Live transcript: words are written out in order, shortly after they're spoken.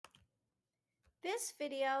This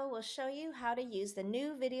video will show you how to use the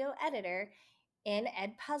new video editor in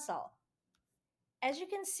edpuzzle. As you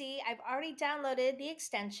can see, I've already downloaded the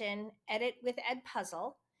extension Edit with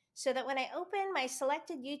edpuzzle so that when I open my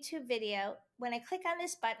selected YouTube video, when I click on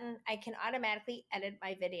this button, I can automatically edit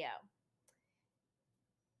my video.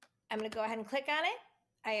 I'm going to go ahead and click on it.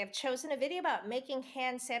 I have chosen a video about making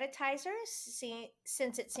hand sanitizers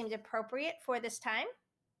since it seemed appropriate for this time.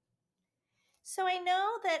 So I know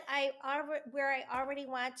that where I already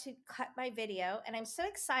want to cut my video, and I'm so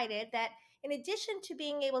excited that in addition to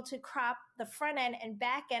being able to crop the front end and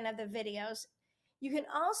back end of the videos, you can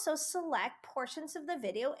also select portions of the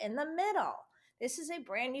video in the middle. This is a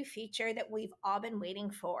brand new feature that we've all been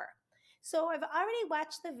waiting for. So I've already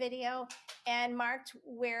watched the video and marked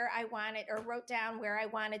where I wanted, or wrote down where I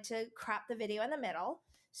wanted to crop the video in the middle.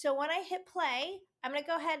 So when I hit play, I'm going to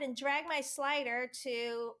go ahead and drag my slider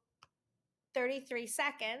to 33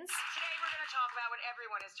 seconds. Today we're going to talk about what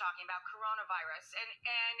everyone is talking about, coronavirus,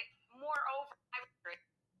 and moreover,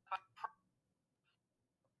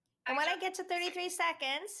 and when I get to 33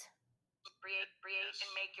 seconds, create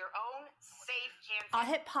and make your own safe campaign. I'll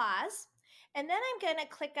hit pause, and then I'm going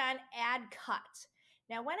to click on Add Cut.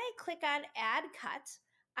 Now when I click on Add Cut,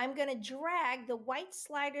 I'm going to drag the white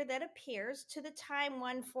slider that appears to the time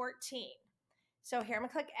 1:14. So here I'm going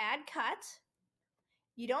to click Add Cut.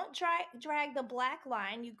 You don't drag the black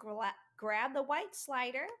line. You grab the white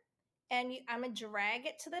slider, and I'm going to drag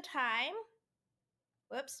it to the time.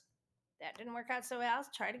 Whoops, that didn't work out so well.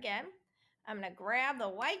 Let's try it again. I'm going to grab the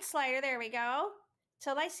white slider. There we go.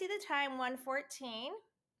 Till I see the time 1:14,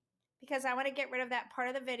 because I want to get rid of that part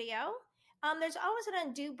of the video. There's always an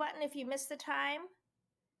undo button if you miss the time.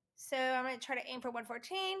 So I'm going to try to aim for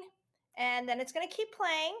 1:14, and then it's going to keep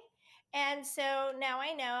playing. And so now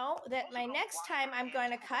I know that my next time I'm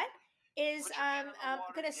going to cut is I'm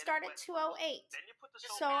going to start at 2:08.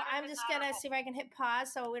 So I'm just going to see if I can hit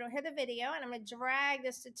pause so we don't hear the video, and I'm going to drag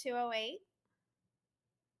this to 2:08.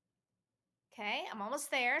 Okay, I'm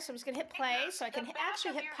almost there, so I'm just going to hit play so I can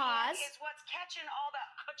actually hit pause. Is what's catching all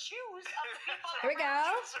the cues of the people. Here we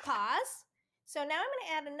go, pause. So now I'm going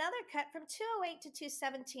to add another cut from 2:08 to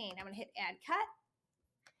 2:17. I'm going to hit Add Cut.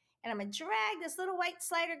 And I'm going to drag this little white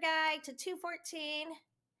slider guy to 2:14.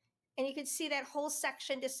 And you can see that whole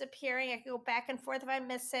section disappearing. I can go back and forth if I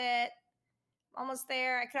miss it. Almost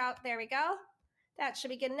there. There we go. That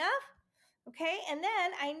should be good enough. Okay, and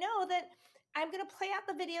then I know that I'm going to play out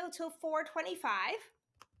the video till 4:25. All right,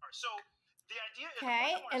 so the idea is...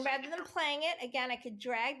 Okay, and rather than playing it, again, I could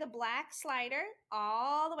drag the black slider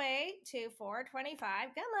all the way to 4:25.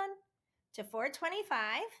 Come on, to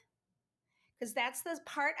 4:25. Because that's the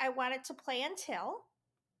part I want it to play until.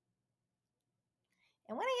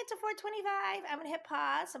 And when I get to 4:25, I'm going to hit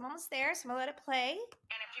pause. I'm almost there, so I'm going to let it play.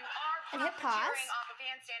 And if you are and hit pause. off of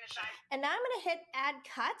hand sanitizer. And now I'm going to hit Add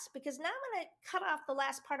Cut, because now I'm going to cut off the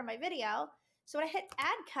last part of my video. So when I hit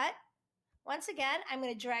Add Cut, once again, I'm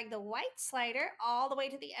going to drag the white slider all the way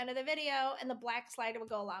to the end of the video, and the black slider will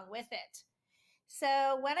go along with it.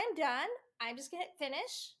 So when I'm done, I'm just going to hit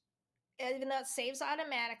Finish, even though it saves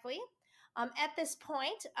automatically. At this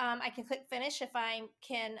point, I can click Finish if I'm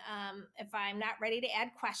not ready to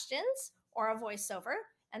add questions or a voiceover,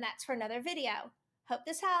 and that's for another video. Hope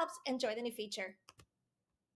this helps. Enjoy the new feature.